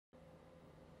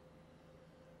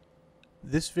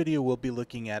This video will be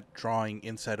looking at drawing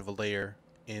inside of a layer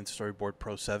in Storyboard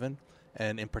Pro 7,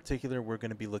 and in particular we're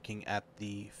going to be looking at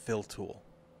the fill tool.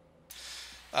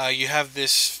 You have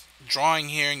this drawing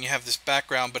here and you have this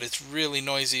background, but it's really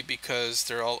noisy because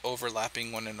they're all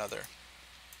overlapping one another.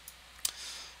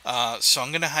 So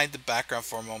I'm going to hide the background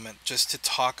for a moment just to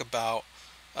talk about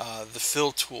the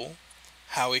fill tool,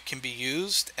 how it can be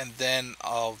used, and then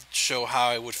I'll show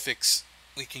how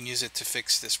we can use it to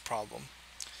fix this problem.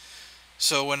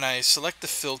 So when I select the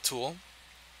fill tool,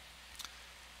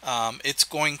 it's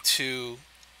going to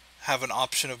have an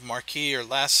option of marquee or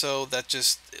lasso.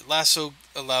 Lasso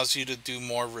allows you to do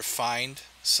more refined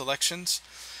selections,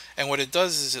 and what it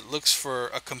does is it looks for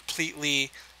a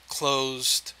completely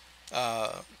closed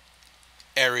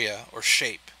area or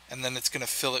shape, and then it's going to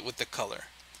fill it with the color.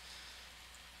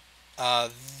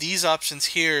 These options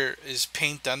here is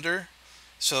paint under,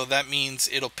 so that means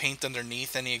it'll paint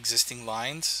underneath any existing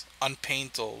lines.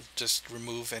 Unpaint will just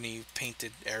remove any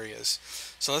painted areas.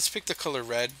 So let's pick the color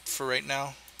red for right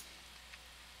now,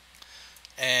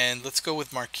 and let's go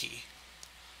with marquee.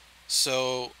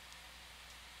 So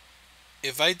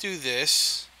if I do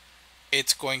this,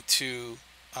 it's going to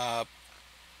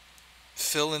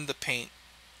fill in the paint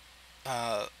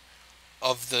of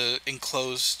the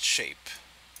enclosed shape.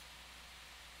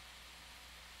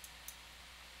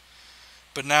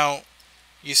 But now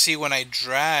you see when I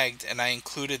dragged and I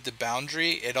included the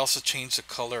boundary, it also changed the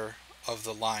color of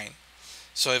the line.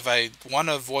 So if I want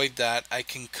to avoid that, I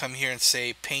can come here and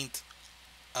say paint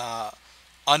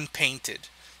unpainted,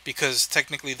 because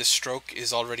technically the stroke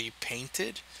is already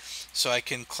painted. So I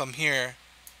can come here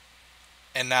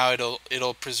and now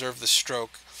it'll preserve the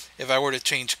stroke. If I were to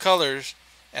change colors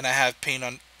and I have paint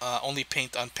on only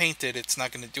paint unpainted, it's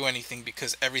not going to do anything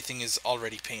because everything is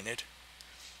already painted.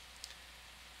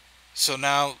 So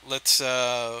now let's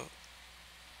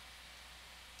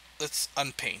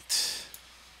unpaint.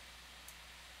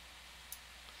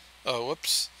 Oh,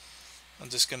 whoops. I'm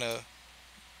just gonna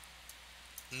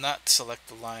not select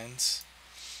the lines.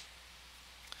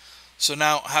 So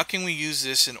now how can we use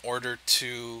this in order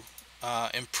to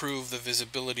improve the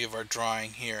visibility of our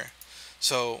drawing here?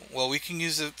 So, well, we can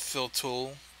use the fill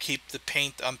tool, keep the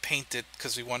paint unpainted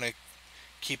because we want to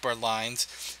keep our lines,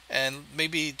 and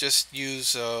maybe just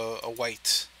use a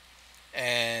white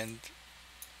and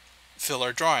fill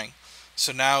our drawing.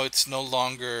 So now it's no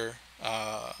longer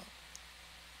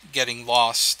getting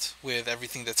lost with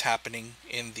everything that's happening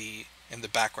in the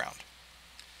background.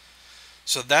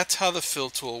 So that's how the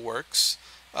fill tool works.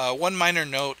 One minor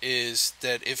note is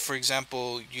that if, for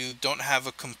example, you don't have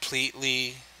a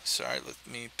completely, let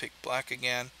me pick black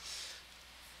again.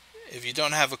 If you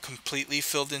don't have a completely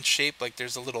filled in shape, like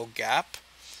there's a little gap,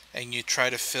 and you try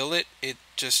to fill it, it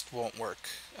just won't work.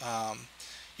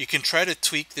 You can try to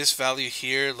tweak this value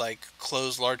here, like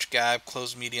close large gap,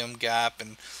 close medium gap,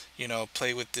 and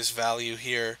play with this value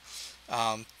here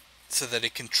so that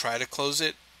it can try to close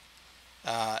it.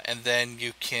 And then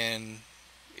you can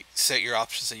set your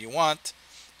options that you want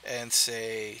and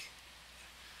say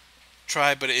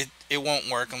try, but it won't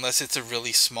work unless it's a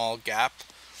really small gap.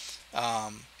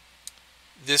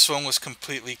 This one was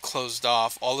completely closed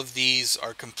off. All of these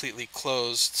are completely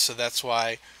closed, so that's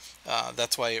why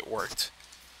it worked.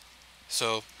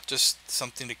 So just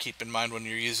something to keep in mind when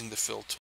you're using the fill tool.